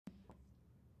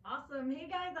Awesome. Hey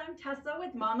guys, I'm Tessa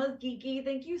with MamasGeeky.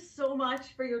 Thank you so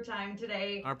much for your time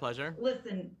today. Our pleasure.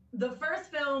 Listen, the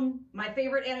first film, my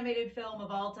favorite animated film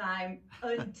of all time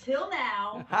until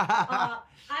now.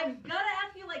 I've got to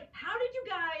ask you, like, how did you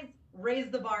guys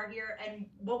raise the bar here, and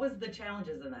what was the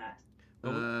challenges in that?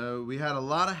 We had a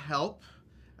lot of help.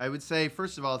 I would say,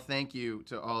 first of all, thank you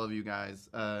to all of you guys.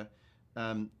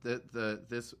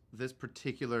 This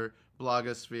particular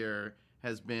blogosphere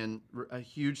has been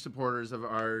huge supporters of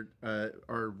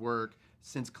our work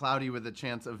since Cloudy with a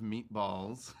Chance of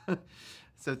Meatballs.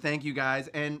 So thank you guys,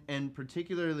 and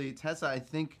particularly Tessa. I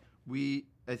think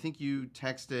you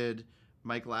texted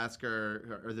Mike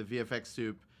Lasker or the VFX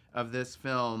soup of this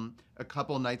film a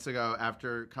couple nights ago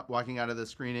after walking out of the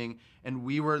screening, and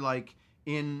we were like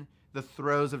in the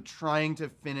throes of trying to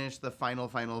finish the final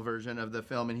version of the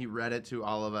film, and he read it to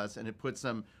all of us, and it put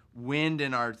some wind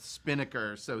in our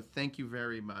spinnaker. So thank you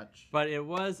very much. But it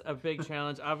was a big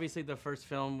challenge. Obviously, the first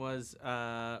film was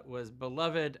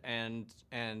beloved and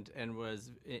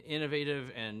was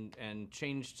innovative and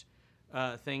changed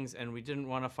things, and we didn't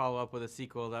want to follow up with a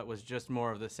sequel that was just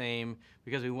more of the same,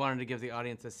 because we wanted to give the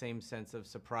audience the same sense of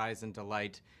surprise and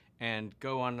delight and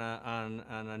go on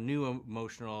a new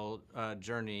emotional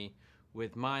journey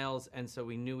with Miles. And so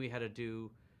we knew we had to do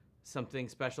something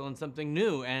special and something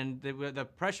new, and the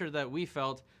pressure that we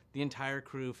felt, the entire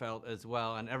crew felt as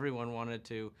well, and everyone wanted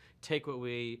to take what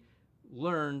we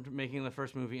learned making the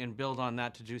first movie and build on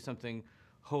that to do something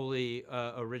wholly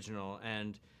original.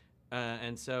 And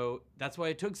so that's why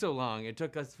it took so long. It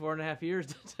took us 4.5 years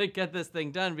to get this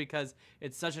thing done, because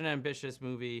it's such an ambitious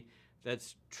movie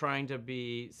that's trying to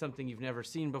be something you've never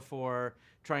seen before,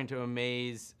 trying to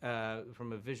amaze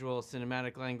from a visual,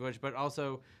 cinematic language, but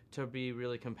also to be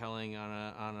really compelling on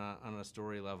a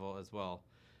story level as well.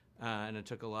 And it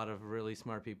took a lot of really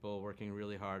smart people working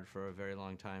really hard for a very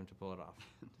long time to pull it off.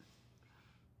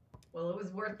 Well, it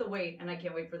was worth the wait, and I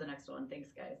can't wait for the next one. Thanks,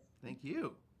 guys. Thank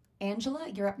you. Angela,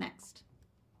 you're up next.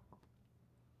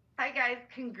 Hi guys,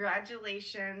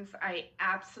 congratulations. I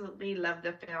absolutely love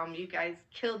the film. You guys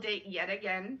killed it yet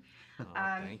again. Oh,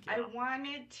 thank you. I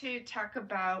wanted to talk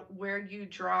about where you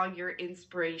draw your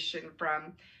inspiration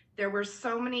from. There were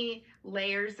so many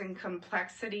layers and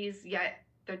complexities, yet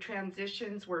the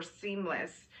transitions were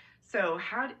seamless. So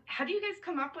how do you guys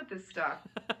come up with this stuff?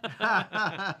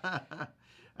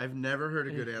 I've never heard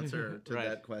a good answer to Right.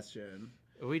 that question.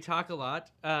 We talk a lot,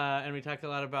 and we talk a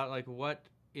lot about like what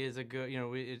is a good,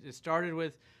 it started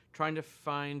with trying to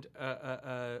find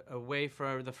a way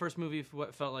for the first movie,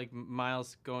 what felt like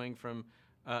Miles going from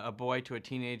a boy to a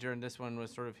teenager, and this one was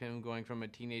sort of him going from a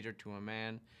teenager to a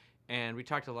man. And we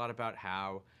talked a lot about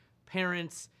how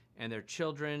parents and their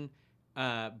children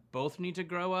both need to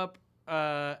grow up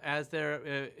as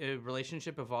their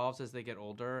relationship evolves as they get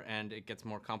older, and it gets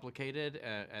more complicated.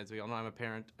 As we all know, I'm a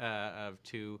parent of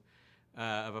two.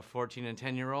 Of a 14 and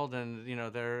 10-year-old, and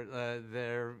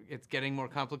they're it's getting more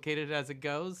complicated as it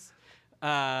goes,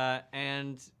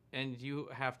 and you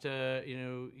have to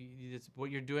it's, what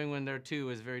you're doing when they're 2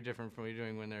 is very different from what you're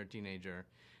doing when they're a teenager,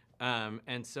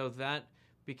 and so that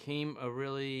became a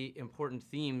really important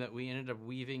theme that we ended up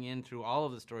weaving in through all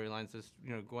of the storylines. This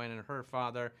Gwen and her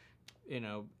father,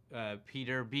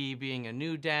 Peter B being a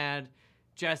new dad,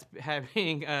 Jess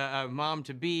having a mom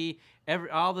to be.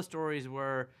 All the stories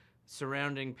were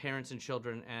surrounding parents and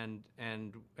children and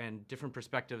different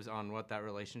perspectives on what that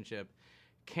relationship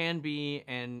can be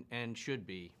and should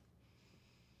be.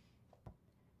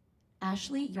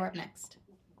 Ashley, you're up next.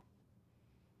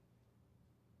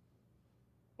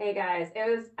 Hey guys, it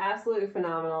was absolutely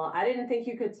phenomenal. I didn't think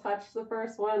you could touch the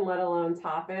first one, let alone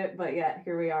top it, but yet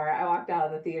here we are. I walked out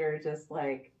of the theater just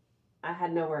like, I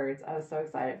had no words. I was so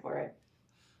excited for it.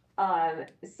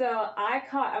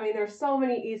 There's so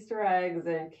many Easter eggs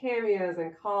and cameos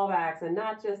and callbacks, and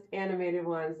not just animated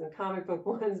ones and comic book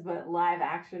ones, but live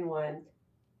action ones.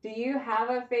 Do you have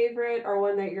a favorite or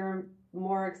one that you're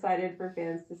more excited for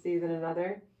fans to see than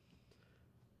another?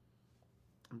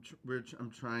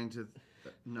 I'm trying to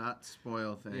not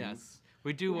spoil things. Yes,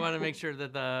 we do want to make sure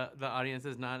that the audience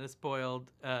is not as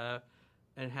spoiled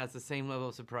and has the same level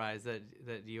of surprise that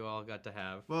you all got to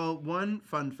have. Well, one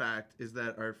fun fact is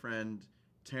that our friend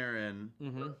Taryn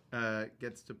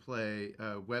gets to play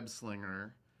Web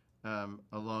Slinger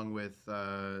along with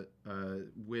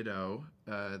Widow,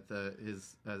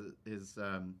 his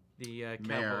the mayor.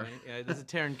 cowboy. This is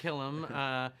Taron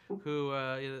Killam, who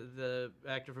the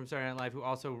actor from Saturday Night Live, who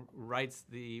also writes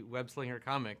the Web Slinger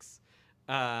comics.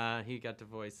 He got to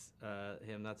voice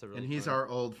him. That's a really and he's fun. our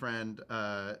old friend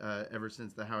ever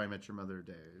since the How I Met Your Mother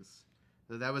days.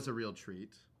 So that was a real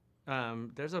treat.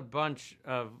 There's a bunch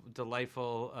of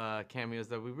delightful cameos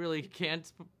that we really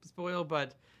can't spoil,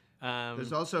 but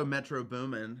There's also Metro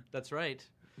Boomin, that's right.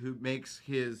 who makes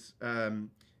his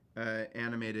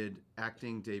animated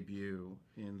acting debut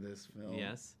in this film.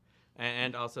 Yes,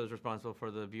 and also is responsible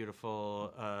for the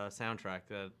beautiful soundtrack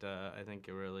that I think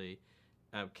it really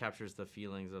captures the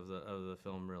feelings of the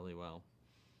film really well.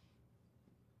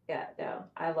 Yeah, no,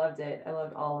 I loved it. I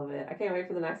loved all of it. I can't wait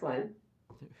for the next one.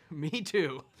 Me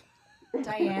too.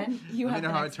 Diane, you Let me have know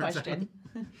the how it next turns out. question.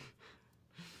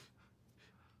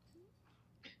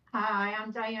 Hi,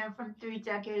 I'm Diane from 3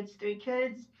 Decades, 3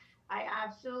 Kids. I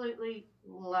absolutely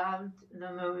loved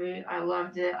the movie. I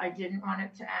loved it. I didn't want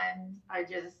it to end. I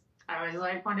was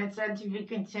like, when it said to be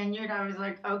continued, I was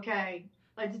like, okay,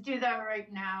 let's do that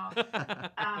right now.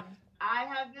 I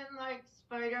have been like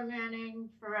Spider-Manning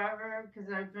forever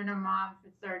because I've been a mom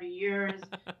for 30 years.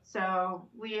 So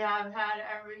we have had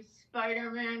every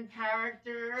Spider-Man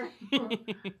character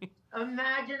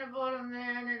imaginable to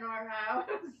man in our house.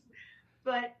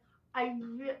 But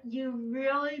you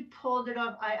really pulled it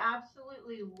off. I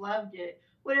absolutely loved it.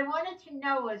 What I wanted to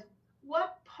know was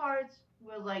what parts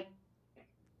were like,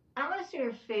 I don't want to say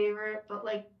your favorite, but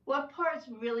like what parts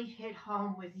really hit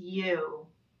home with you?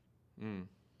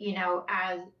 You know,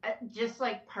 as just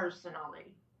like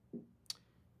personally.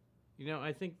 You know,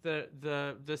 I think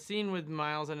the scene with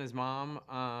Miles and his mom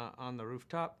on the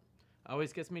rooftop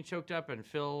always gets me choked up, and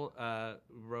Phil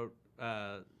wrote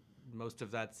most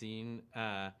of that scene,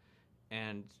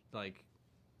 and like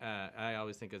I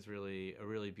always think it's really a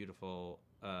really beautiful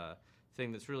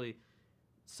thing that's really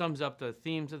sums up the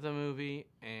themes of the movie,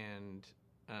 and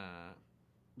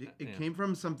it came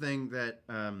from something that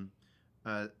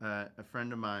a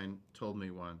friend of mine told me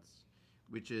once,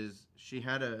 which is she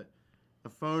had a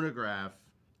photograph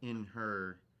in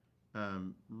her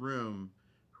room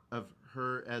of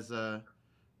her as a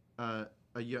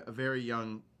very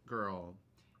young girl,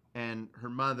 and her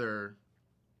mother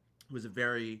was a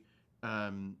very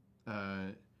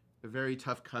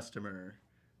tough customer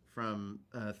from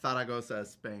Zaragoza,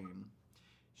 Spain.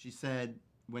 She said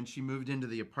when she moved into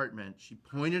the apartment, she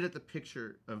pointed at the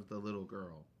picture of the little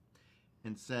girl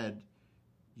and said,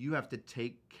 "You have to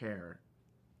take care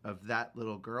of that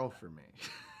little girl for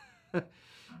me."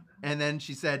 And then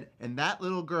she said, "And that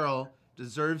little girl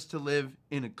deserves to live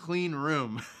in a clean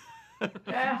room.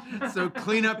 So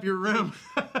clean up your room."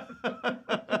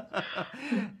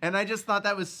 And I just thought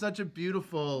that was such a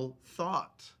beautiful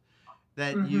thought,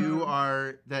 that you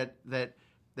are that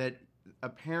a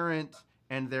parent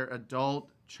and their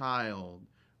adult child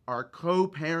are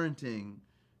co-parenting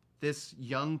this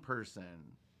young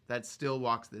person that still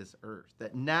walks this earth,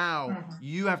 that now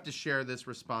you have to share this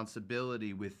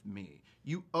responsibility with me.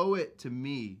 You owe it to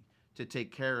me to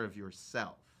take care of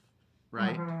yourself,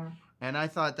 right? And I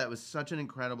thought that was such an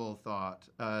incredible thought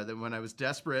that when I was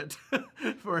desperate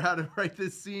for how to write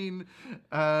this scene,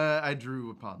 I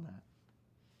drew upon that.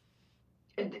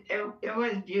 It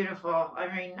was beautiful. I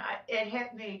mean, it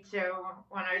hit me too.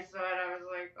 When I saw it, I was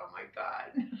like, oh my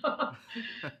God.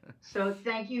 So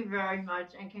thank you very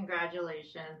much and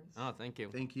congratulations. Oh, thank you.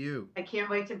 Thank you. I can't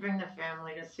wait to bring the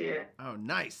family to see it. Oh,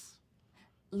 nice.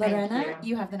 Lorena,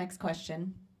 you have the next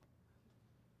question.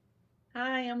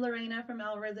 Hi, I'm Lorena from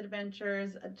Alvarez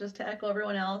Adventures. Just to echo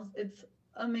everyone else, it's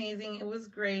amazing. It was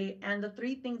great. And the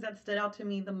three things that stood out to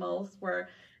me the most were,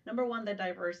 number one, the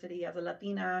diversity. As a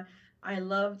Latina, I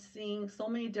loved seeing so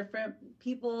many different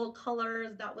people,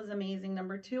 colors. That was amazing.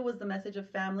 Number two was the message of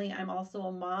family. I'm also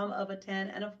a mom of a 10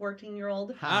 and a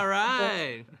 14-year-old. All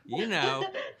right. You know.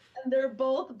 And they're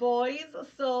both boys.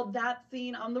 So that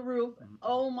scene on the roof,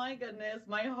 oh my goodness,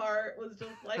 my heart was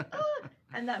just like, ah.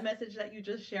 And that message that you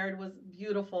just shared was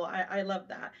beautiful. I love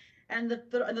that. And the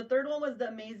third one was the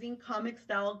amazing comic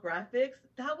style graphics.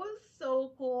 That was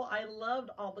so cool. I loved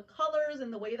all the colors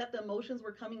and the way that the emotions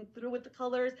were coming through with the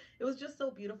colors. It was just so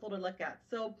beautiful to look at.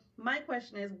 So my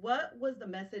question is, what was the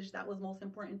message that was most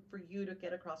important for you to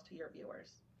get across to your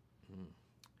viewers?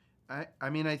 I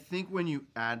mean, I think when you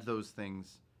add those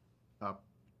things up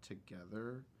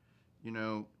together, you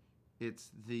know,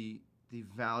 it's the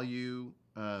value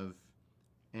of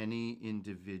any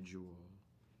individual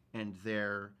and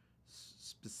their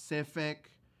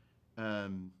specific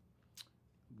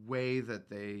way that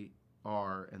they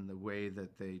are and the way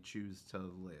that they choose to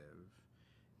live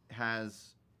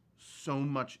has so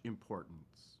much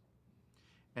importance.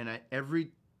 And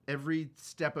every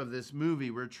step of this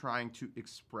movie, we're trying to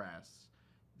express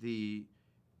the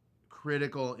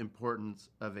critical importance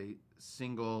of a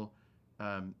single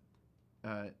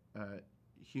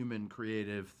human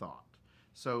creative thought.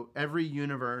 So every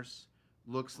universe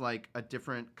looks like a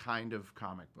different kind of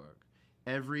comic book.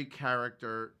 Every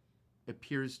character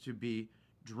appears to be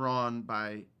drawn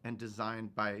by and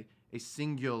designed by a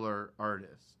singular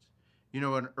artist. You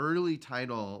know, an early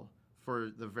title for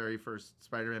the very first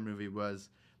Spider-Man movie was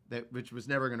that, which was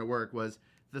never going to work, was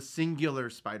The Singular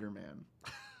Spider-Man.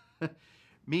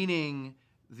 Meaning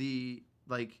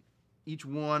each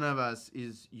one of us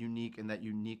is unique, and that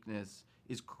uniqueness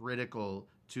is critical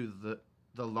to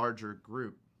the larger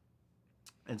group.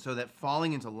 And so that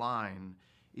falling into line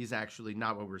is actually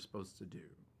not what we're supposed to do.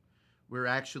 We're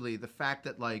actually, the fact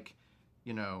that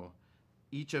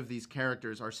each of these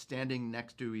characters are standing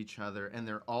next to each other and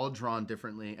they're all drawn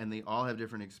differently and they all have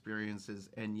different experiences,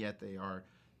 and yet they are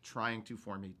trying to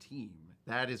form a team.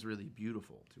 That is really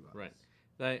beautiful to us. Right.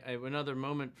 Another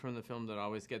moment from the film that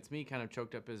always gets me kind of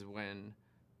choked up is when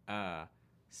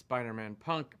Spider-Man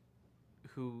Punk,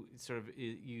 who sort of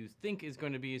you think is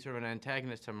going to be sort of an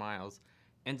antagonist to Miles,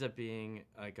 ends up being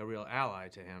like a real ally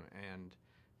to him, and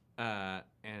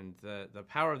the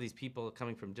power of these people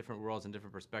coming from different worlds and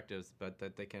different perspectives, but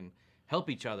that they can help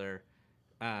each other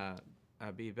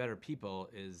be better people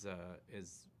is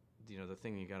the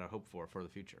thing you gotta hope for the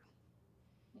future.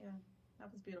 Yeah,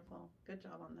 that was beautiful. Good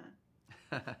job on that.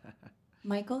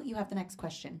 Michael, you have the next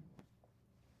question.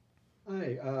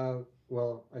 Hi.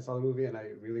 Well, I saw the movie and I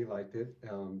really liked it.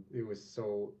 It was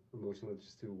so emotional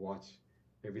just to watch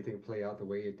everything play out the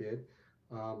way it did.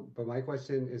 But my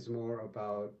question is more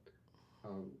about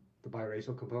the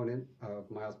biracial component of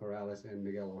Miles Morales and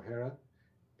Miguel O'Hara,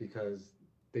 because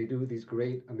they do these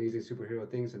great, amazing superhero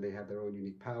things and they have their own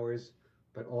unique powers,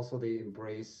 but also they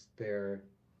embrace their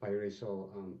biracial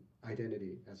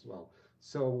identity as well.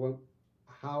 So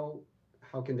how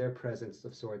can their presence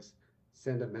of sorts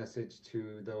send a message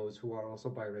to those who are also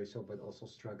biracial but also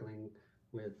struggling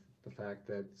with the fact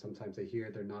that sometimes they hear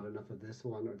they're not enough of this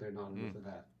one or they're not enough of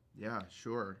that? Yeah,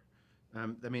 sure. I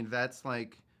mean, that's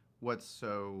like what's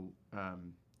so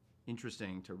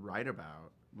interesting to write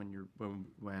about when you're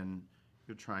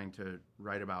trying to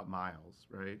write about Miles,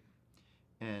 right?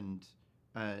 And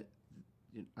I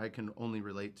can only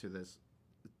relate to this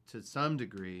to some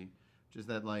degree, which is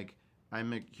that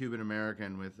I'm a Cuban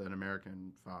American with an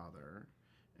American father,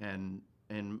 and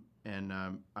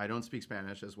I don't speak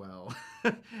Spanish as well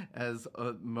as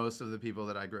most of the people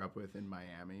that I grew up with in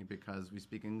Miami, because we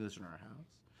speak English in our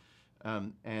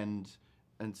house, and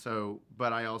so,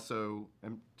 but I also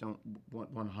don't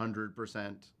want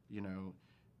 100%.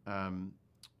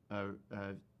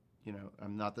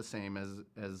 I'm not the same as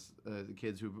the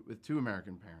kids with two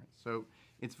American parents. So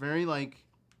it's very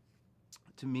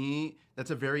to me, that's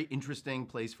a very interesting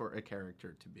place for a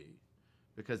character to be,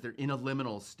 because they're in a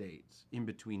liminal state in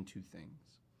between two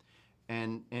things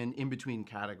and in between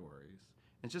categories.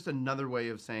 It's just another way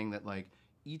of saying that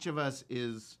each of us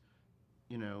is,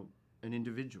 an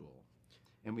individual,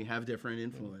 and we have different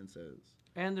influences.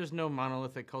 And there's no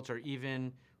monolithic culture.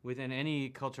 Even within any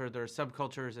culture, there are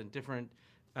subcultures and different,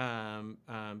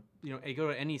 you go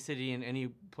to any city in any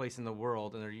place in the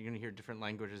world, and you're going to hear different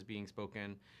languages being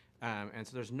spoken. And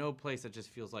so there's no place that just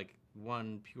feels like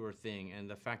one pure thing. And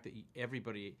the fact that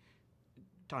everybody,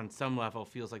 on some level,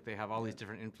 feels like they have all these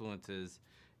different influences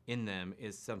in them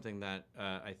is something that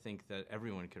I think that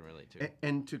everyone can relate to.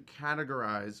 And to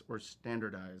categorize or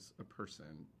standardize a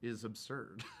person is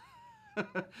absurd.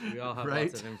 We all have right?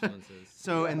 lots of influences.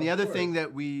 So, and the other thing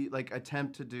that we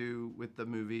attempt to do with the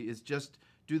movie is just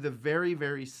do the very,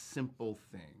 very simple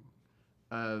thing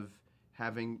of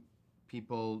having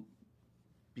people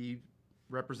be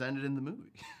represented in the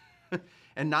movie,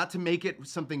 and not to make it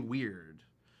something weird,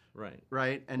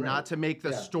 right, and not to make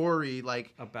the story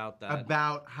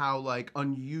about how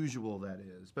unusual that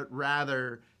is, but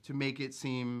rather to make it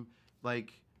seem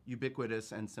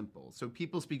ubiquitous and simple. So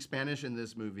people speak Spanish in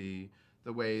this movie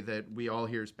the way that we all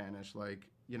hear Spanish,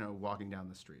 walking down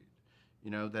the street,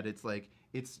 that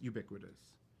it's ubiquitous.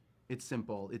 It's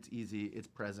simple, it's easy, it's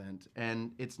present,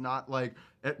 and it's not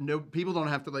no, people don't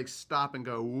have to stop and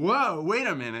go, whoa, wait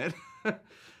a minute,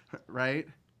 right?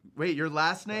 Wait, your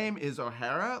last name is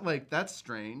O'Hara? That's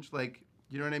strange.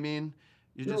 You know what I mean?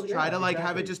 You just try to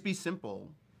have it just be simple.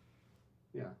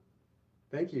 Yeah.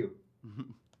 Thank you.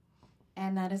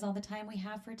 And that is all the time we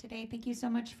have for today. Thank you so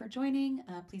much for joining.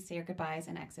 Please say your goodbyes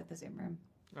and exit the Zoom room.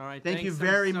 All right. Thank you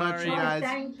very much, you guys.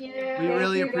 Thank you. We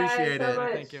really appreciate it. So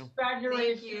much. Thank you.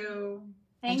 Congratulations. Thank you.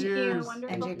 Thank you. Cheers.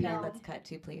 Wonderful And JP, film. let's cut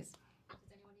too, please.